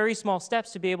taking very small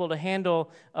steps to be able to handle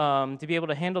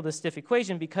this stiff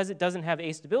equation, because it doesn't have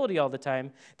A stability all the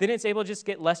time, then it's able to just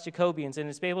get less Jacobians, and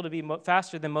it's able to be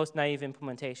faster than most naive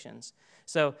implementations.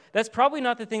 So that's probably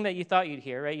not the thing that you thought you'd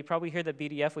hear, right? You probably hear that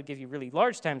BDF would give you really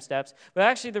large time steps, but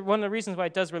actually one of the reasons why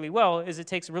it does really well is it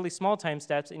takes really small time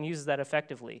steps and uses that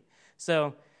effectively.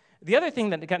 So the other thing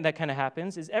that kind of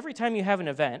happens is every time you have an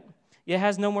event, it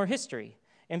has no more history.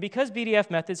 And because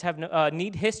BDF methods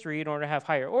need history in order to have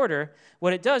higher order,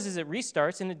 what it does is it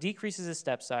restarts and it decreases the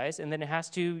step size, and then it has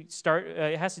to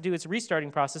do its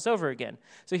restarting process over again.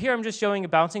 So here I'm just showing a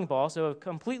bouncing ball, so a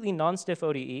completely non-stiff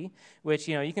ODE, which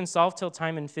you can solve till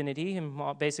time infinity in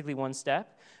basically one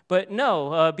step. But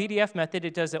no, BDF method,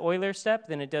 it does an Euler step,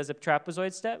 then it does a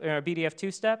trapezoid step, or a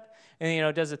BDF2 step, and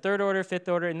it does a third order, fifth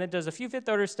order, and then it does a few fifth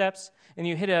order steps, and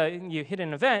you hit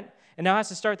an event, and now it has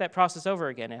to start that process over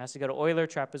again. It has to go to Euler,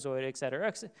 trapezoid, et cetera,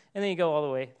 and then you go all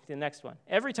the way to the next one.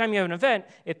 Every time you have an event,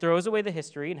 it throws away the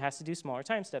history and has to do smaller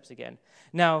time steps again.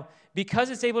 Now, because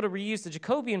it's able to reuse the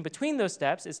Jacobian between those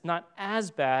steps, it's not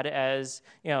as bad as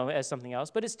as something else,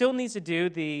 but it still needs to do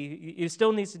the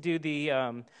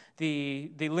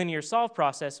linear solve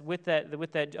process with that the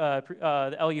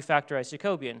LU factorized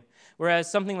Jacobian. Whereas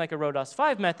something like a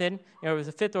Rodas-5 method, with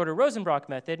a fifth order Rosenbrock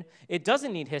method, it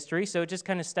doesn't need history, so it just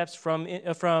kind of steps from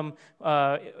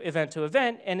event to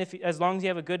event, and as long as you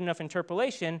have a good enough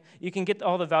interpolation, you can get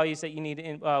all the values that you need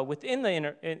within the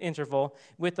interval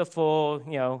with the full,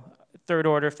 third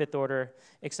order, fifth order,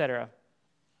 etc.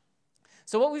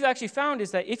 So what we've actually found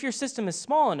is that if your system is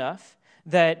small enough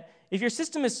that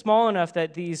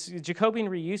these Jacobian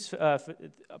reuse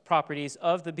properties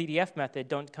of the BDF method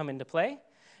don't come into play,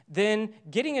 then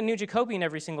getting a new Jacobian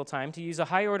every single time to use a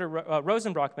high-order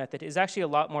Rosenbrock method is actually a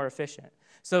lot more efficient.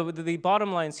 So the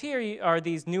bottom lines here are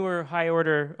these newer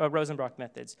high-order Rosenbrock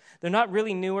methods. They're not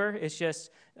really newer. It's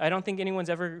just I don't think anyone's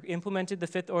ever implemented the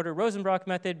fifth-order Rosenbrock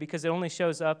method because it only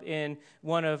shows up in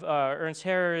one of Ernst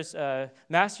Herrer's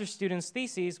master's students'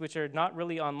 theses, which are not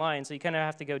really online, so you kind of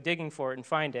have to go digging for it and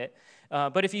find it.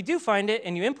 But if you do find it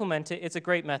and you implement it, it's a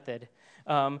great method.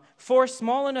 For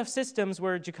small enough systems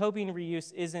where Jacobian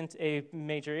reuse isn't a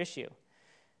major issue.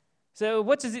 So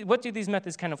what do these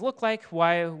methods kind of look like?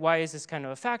 Why is this kind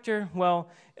of a factor? Well,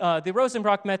 the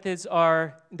Rosenbrock methods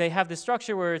they have the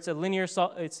structure where it's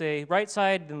a right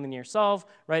side, then linear solve,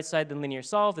 right side, then linear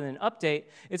solve, and then update.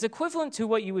 It's equivalent to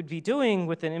what you would be doing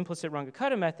with an implicit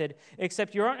Runge-Kutta method,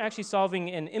 except you aren't actually solving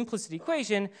an implicit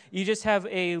equation, you just have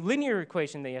a linear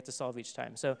equation that you have to solve each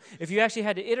time. So if you actually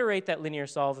had to iterate that linear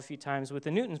solve a few times with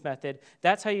the Newton's method,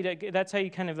 that's how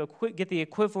you kind of get the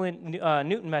equivalent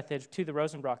Newton method to the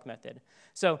Rosenbrock method.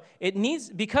 So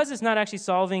because it's not actually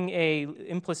solving a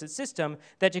implicit system,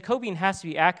 that Jacobian has to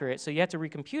be accurate, so you have to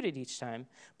recompute it each time.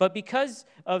 But because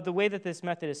of the way that this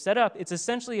method is set up, it's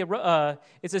essentially a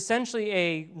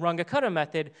Runge-Kutta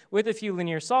method with a few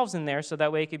linear solves in there, so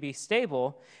that way it could be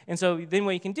stable. And so then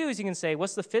what you can do is you can say,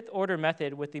 what's the fifth order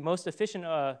method with the most efficient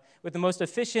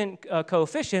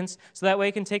coefficients, so that way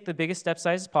it can take the biggest step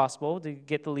size possible to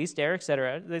get the least error,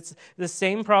 etc. It's the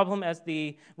same problem as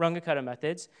the Runge-Kutta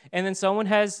methods. And then someone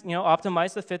has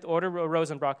optimized the fifth order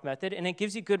Rosenbrock method, and it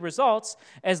gives you good results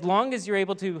as long as you're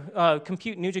able to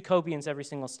compute new Jacobians every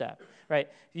single step. Right?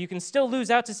 You can still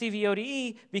lose out to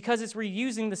CVODE because it's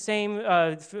reusing the same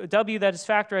W that is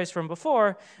factorized from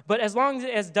before, but as long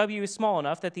as W is small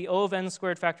enough that the O of n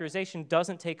squared factorization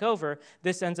doesn't take over,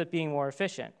 this ends up being more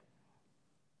efficient.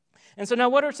 And so now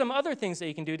what are some other things that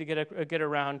you can do to get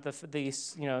around the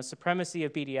supremacy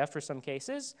of BDF for some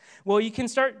cases? Well, you can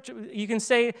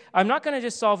say, I'm not going to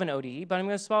just solve an ODE, but I'm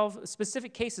going to solve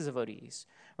specific cases of ODEs.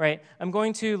 Right? I'm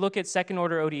going to look at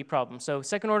second-order ODE problems. So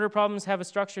second-order problems have a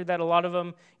structure that a lot of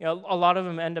them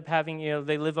end up having,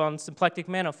 they live on symplectic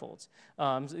manifolds.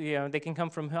 They can come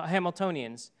from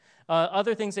Hamiltonians.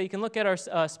 Other things that you can look at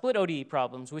are split ODE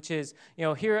problems, which is,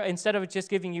 here, instead of just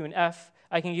giving you an F,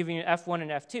 I can give you an F1 and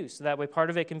F2, so that way part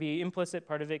of it can be implicit,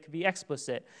 part of it can be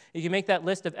explicit. You can make that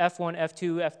list of F1,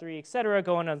 F2, F3, etc.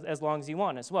 go on as long as you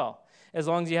want as well, as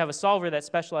long as you have a solver that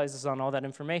specializes on all that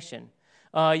information.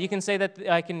 You can say that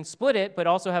I can split it, but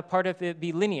also have part of it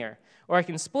be linear. Or I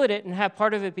can split it and have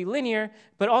part of it be linear,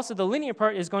 but also the linear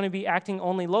part is going to be acting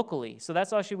only locally. So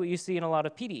that's actually what you see in a lot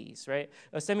of PDEs, right?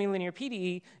 A semi-linear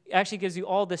PDE actually gives you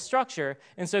all this structure.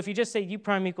 And so if you just say U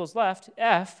prime equals left,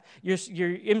 F,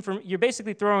 you're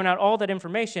basically throwing out all that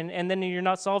information, and then you're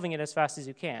not solving it as fast as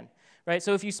you can. Right?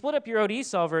 So if you split up your ODE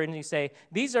solver and you say,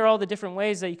 these are all the different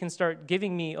ways that you can start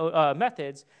giving me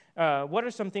methods, what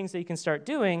are some things that you can start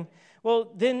doing?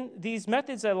 Well, then these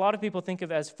methods that a lot of people think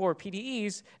of as for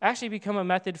PDEs actually become a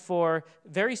method for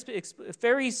very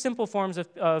simple forms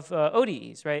of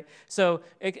ODEs, right? So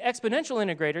exponential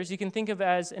integrators you can think of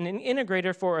as an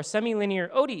integrator for a semi-linear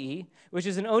ODE, which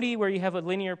is an ODE where you have a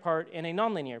linear part and a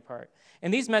nonlinear part.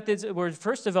 And these methods were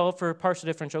first developed for partial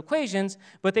differential equations,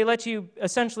 but they let you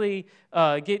essentially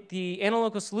get the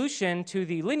analytical solution to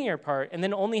the linear part and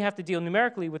then only have to deal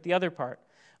numerically with the other part.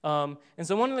 And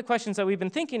so one of the questions that we've been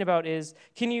thinking about is,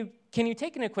 can you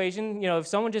take an equation, if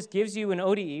someone just gives you an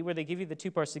ODE where they give you the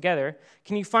two parts together,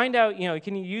 can you find out,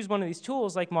 can you use one of these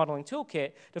tools like Modeling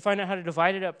Toolkit to find out how to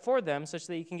divide it up for them such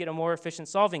that you can get a more efficient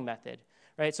solving method?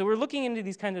 Right? So we're looking into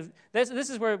these kind of, this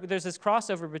is where there's this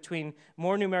crossover between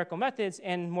more numerical methods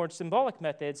and more symbolic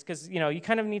methods, because you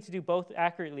kind of need to do both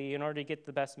accurately in order to get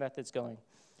the best methods going.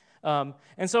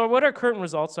 And so what our current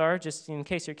results are, just in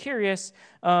case you're curious,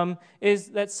 is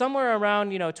that somewhere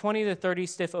around 20 to 30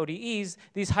 stiff ODEs,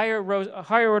 these higher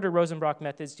order Rosenbrock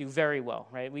methods do very well,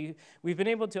 right? We've been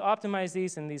able to optimize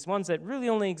these, and these ones that really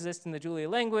only exist in the Julia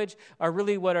language are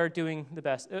really what are doing the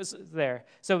best there.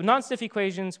 So non-stiff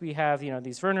equations, we have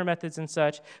these Werner methods and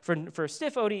such. For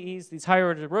stiff ODEs, these higher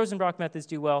order Rosenbrock methods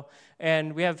do well,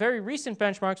 and we have very recent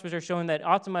benchmarks which are showing that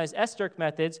optimized S-Dirk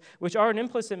methods, which are an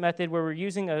implicit method where we're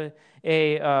using a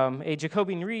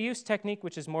Jacobian reuse technique,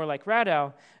 which is more like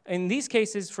Rackauckas. In these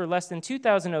cases, for less than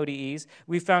 2,000 ODEs,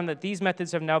 we found that these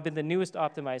methods have now been the newest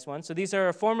optimized ones. So these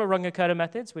are former Rackauckas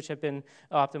methods, which have been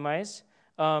optimized.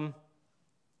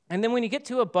 And then when you get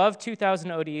to above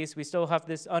 2,000 ODEs, we still have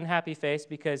this unhappy face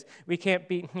because we can't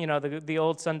beat the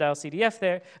old sundial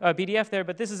BDF there,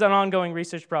 but this is an ongoing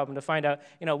research problem to find out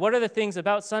what are the things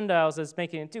about sundials that's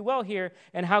making it do well here,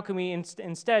 and how can we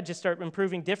instead just start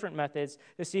improving different methods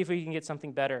to see if we can get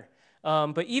something better.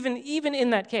 But even in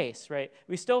that case, right,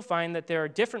 we still find that there are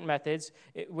different methods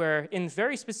where in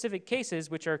very specific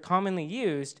cases, which are commonly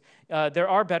used, there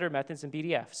are better methods than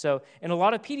BDF. So in a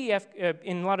lot of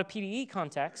PDE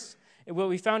contexts, what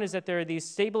we found is that there are these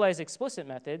stabilized explicit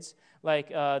methods, like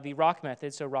the ROC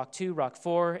method, so ROC2,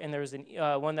 ROC4, and there was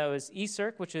one that was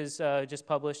eCirc, which is just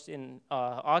published in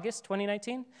August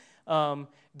 2019.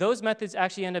 Those methods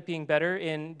actually end up being better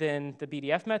than the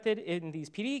BDF method in these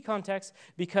PDE contexts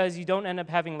because you don't end up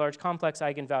having large complex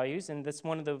eigenvalues, and that's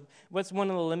one of the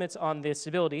limits on the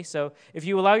stability. So if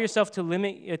you allow yourself to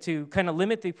limit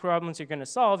the problems you're going to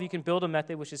solve, you can build a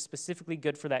method which is specifically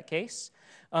good for that case.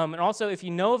 And also, if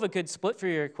you know of a good split for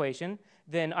your equation,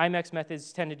 then IMEX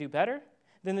methods tend to do better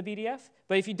than the BDF.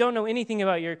 But if you don't know anything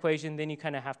about your equation, then you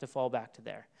kind of have to fall back to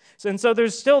there. So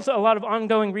there's still a lot of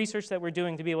ongoing research that we're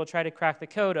doing to be able to try to crack the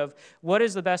code of what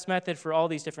is the best method for all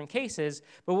these different cases.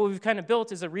 But what we've kind of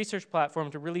built is a research platform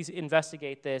to really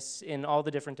investigate this in all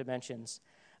the different dimensions.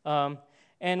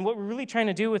 And what we're really trying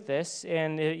to do with this,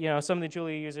 and some of the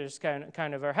Julia users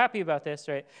kind of are happy about this,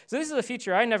 right? So this is a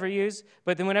feature I never use,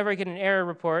 but then whenever I get an error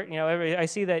report, I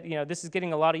see that this is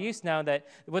getting a lot of use now. That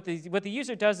what the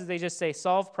user does is they just say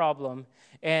solve problem,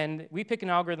 and we pick an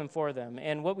algorithm for them.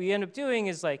 And what we end up doing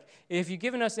is like, if you've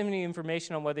given us any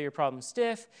information on whether your problem's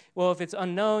stiff, well, if it's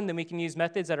unknown, then we can use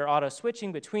methods that are auto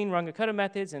switching between Rackauckas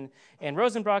methods and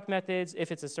Rosenbrock methods.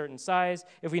 If it's a certain size,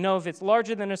 if we know if it's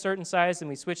larger than a certain size, then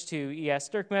we switch to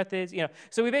ES-Dirk methods.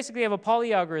 So we basically have a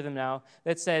poly algorithm now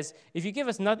that says if you give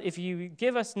us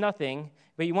nothing,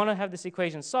 but you want to have this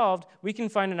equation solved, we can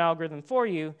find an algorithm for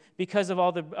you because of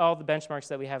all the benchmarks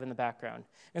that we have in the background.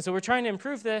 And so we're trying to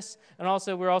improve this, and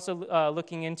also we're also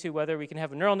looking into whether we can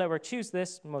have a neural network choose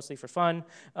this, mostly for fun.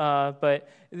 But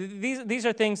these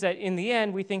are things that in the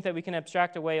end we think that we can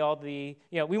abstract away all the,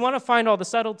 we want to find all the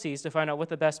subtleties to find out what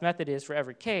the best method is for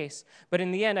every case. But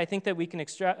in the end, I think that we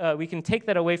can take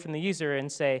that away from the user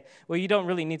and say, well, you don't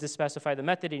really need to specify the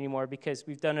method anymore because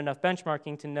we've done enough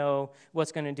benchmarking to know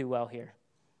what's going to do well here.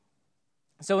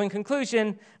 So in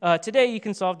conclusion, today you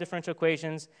can solve differential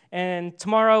equations, and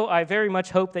tomorrow I very much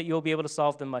hope that you'll be able to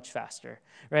solve them much faster,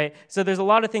 right? So there's a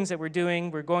lot of things that we're doing.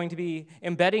 We're going to be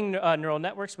embedding neural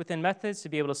networks within methods to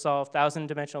be able to solve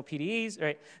 1,000-dimensional PDEs,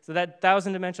 right? So that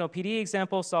 1,000-dimensional PDE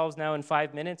example solves now in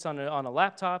 5 minutes on a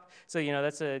laptop. So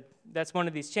that's one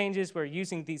of these changes where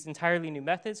using these entirely new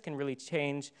methods can really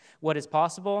change what is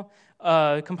possible.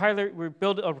 We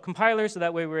build a compiler so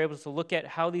that way we're able to look at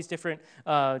how these different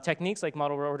techniques like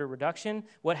model order reduction,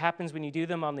 what happens when you do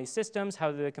them on these systems,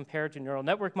 how do they compare to neural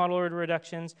network model order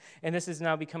reductions, and this is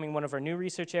now becoming one of our new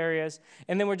research areas.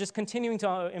 And then we're just continuing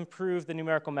to improve the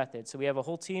numerical methods. So we have a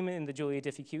whole team in the Julia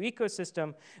DiffyQ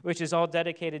ecosystem, which is all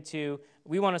dedicated to,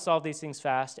 we want to solve these things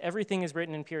fast. Everything is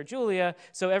written in pure Julia,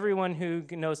 so everyone who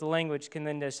knows the language can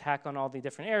then just hack on all the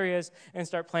different areas and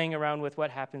start playing around with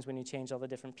what happens when you change all the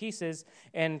different pieces.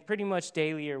 And pretty much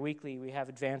daily or weekly, we have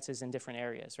advances in different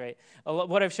areas, right?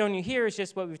 What I've shown you here is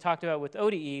just what we've talked about with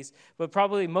ODEs, but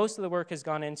probably most of the work has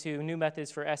gone into new methods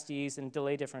for SDEs and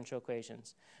delay differential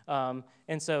equations. And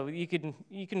so you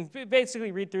can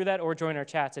basically read through that or join our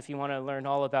chats if you want to learn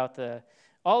all about the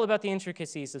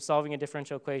intricacies of solving a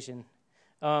differential equation.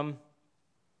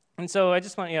 And so I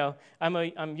just want,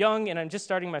 I'm young and I'm just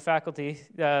starting my faculty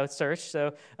search,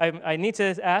 so I need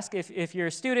to ask if you're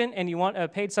a student and you want a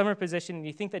paid summer position and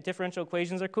you think that differential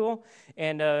equations are cool,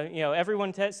 and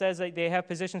everyone says that they have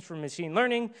positions for machine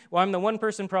learning, well, I'm the one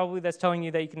person probably that's telling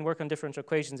you that you can work on differential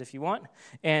equations if you want,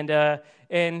 and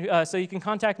so you can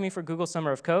contact me for Google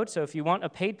Summer of Code. So if you want a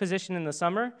paid position in the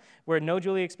summer where no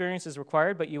Julia experience is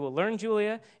required, but you will learn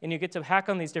Julia and you get to hack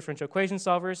on these differential equation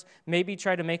solvers, maybe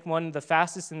try to make one the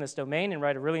fastest in the this domain and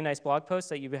write a really nice blog post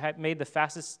that you've made the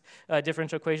fastest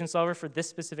differential equation solver for this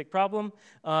specific problem,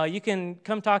 you can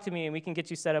come talk to me and we can get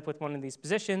you set up with one of these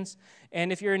positions.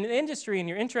 And if you're in the industry and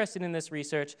you're interested in this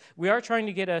research, we are trying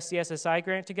to get a CSSI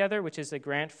grant together, which is a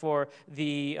grant for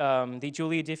the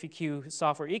Julia DiffyQ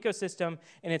software ecosystem,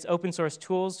 and it's open source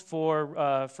tools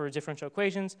for differential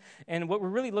equations. And what we're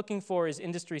really looking for is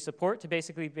industry support to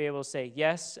basically be able to say,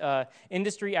 yes,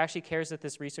 industry actually cares that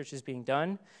this research is being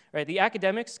done. Right? The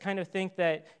academics kind of think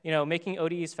that making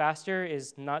ODEs faster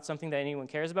is not something that anyone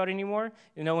cares about anymore.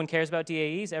 No one cares about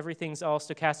DAEs. Everything's all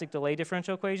stochastic delay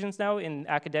differential equations now in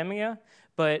academia.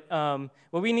 But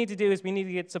what we need to do is we need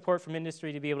to get support from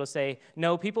industry to be able to say,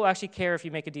 no, people actually care if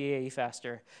you make a DAE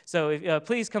faster. So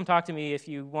please come talk to me if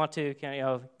you want to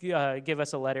give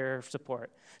us a letter of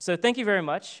support. So thank you very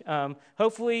much.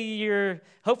 Hopefully you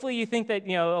think that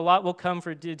a lot will come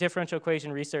for differential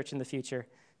equation research in the future.